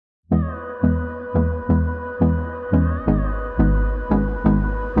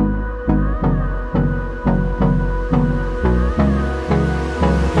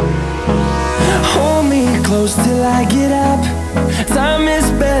close till I get up. Time is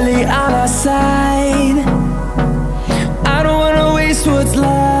barely on our side. I don't wanna waste what's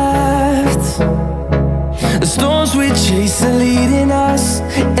left. The storms we chase are leading us,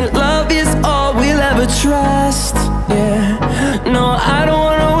 and love is all we'll ever trust. Yeah, no, I don't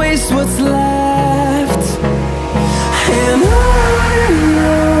wanna waste what's left. And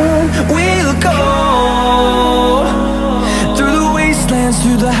on we'll go, through the wastelands,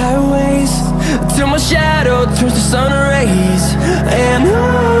 through the highways, till my shadow turns to sun rays. And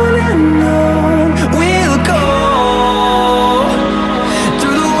on we'll go,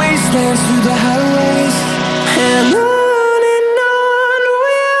 through the wastelands, through the highways, and on.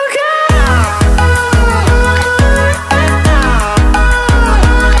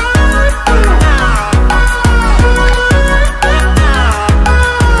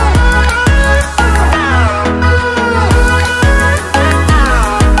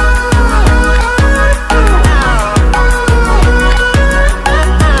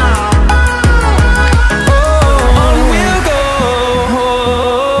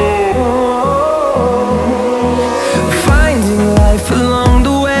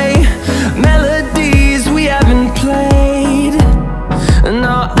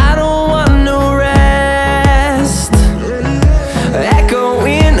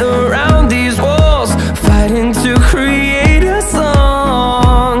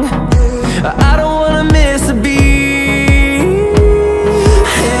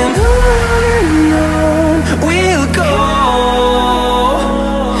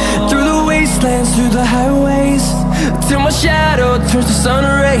 Through the highways, till my shadow turns to sun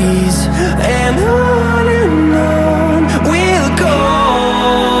rays. And on we'll go,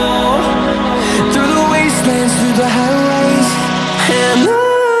 through the wastelands, through the highways.